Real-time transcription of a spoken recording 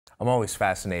I'm always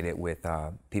fascinated with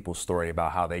people's story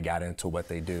about how they got into what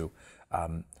they do.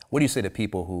 What do you say to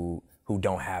people who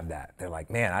don't have that? They're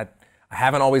like, man, I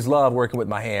haven't always loved working with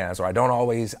my hands, or I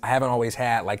haven't always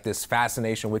had like this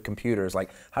fascination with computers.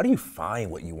 Like, how do you find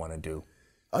what you want to do?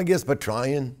 I guess by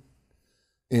trying,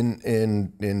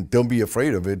 and don't be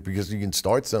afraid of it, because you can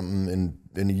start something and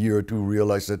in a year or two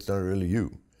realize that's not really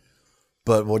you.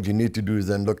 But what you need to do is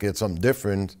then look at something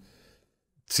different,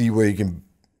 see where you can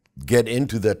get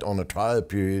into that on a trial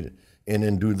period, and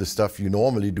then do the stuff you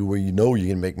normally do where you know you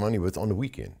can make money with on the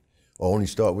weekend. Or only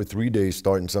start with 3 days,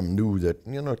 starting something new that,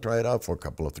 try it out for a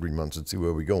couple of 3 months and see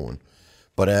where we're going.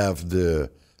 But have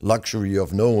the luxury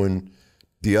of knowing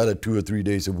the other 2 or 3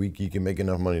 days a week you can make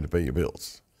enough money to pay your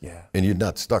bills. Yeah. And you're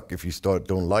not stuck if you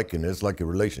don't like it. It's like a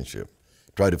relationship.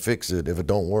 Try to fix it. If it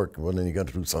don't work, well, then you got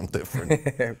to do something different.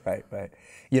 Right.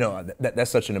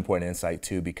 That's such an important insight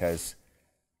too, because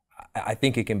I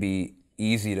think it can be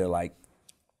easy to like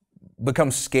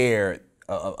become scared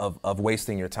of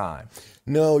wasting your time.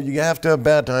 No, you have to have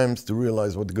bad times to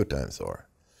realize what the good times are.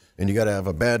 And you got to have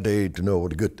a bad day to know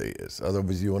what a good day is.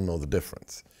 Otherwise, you won't know the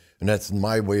difference. And that's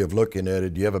my way of looking at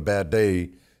it. You have a bad day,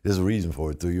 there's a reason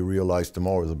for it. So you realize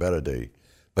tomorrow is a better day.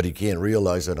 But you can't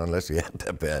realize it unless you had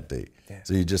that bad day. Yeah.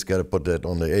 So you just got to put that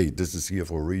on the, hey, this is here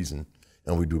for a reason,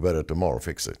 and we do better tomorrow.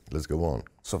 Fix it. Let's go on.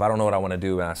 So if I don't know what I want to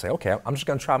do and I say, okay, I'm just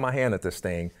going to try my hand at this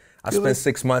thing. I spend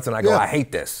 6 months and I go, I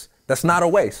hate this. That's not a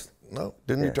waste. No,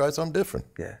 didn't you try something different?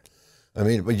 Yeah. I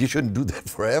mean, but you shouldn't do that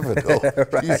forever, though.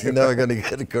 Right. You're never going to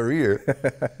get a career.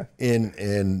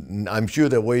 And I'm sure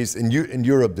there are ways, in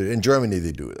Europe, in Germany,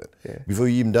 they do that. Yeah. Before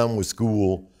you're even done with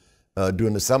school,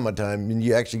 during the summertime, and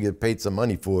you actually get paid some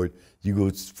money for it, you go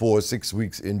 4 or 6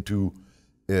 weeks into,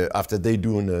 after they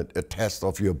doing a test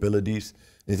of your abilities,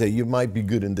 they say, you might be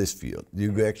good in this field.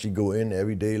 You actually go in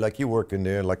every day like you're working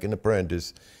there, like an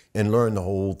apprentice, and learn the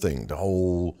whole thing, the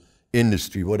whole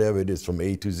industry, whatever it is, from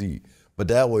A to Z. But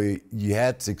that way, you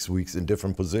had 6 weeks in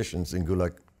different positions and go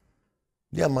like,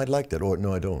 yeah, I might like that, or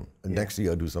no, I don't. And next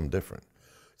year, I'll do something different.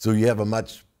 So you have a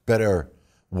much better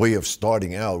way of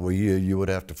starting out, where you would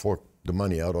have to fork the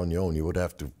money out on your own. You would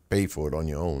have to pay for it on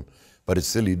your own. But it's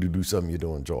silly to do something you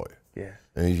don't enjoy. Yeah.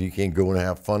 And if you can't go and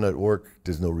have fun at work,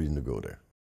 there's no reason to go there.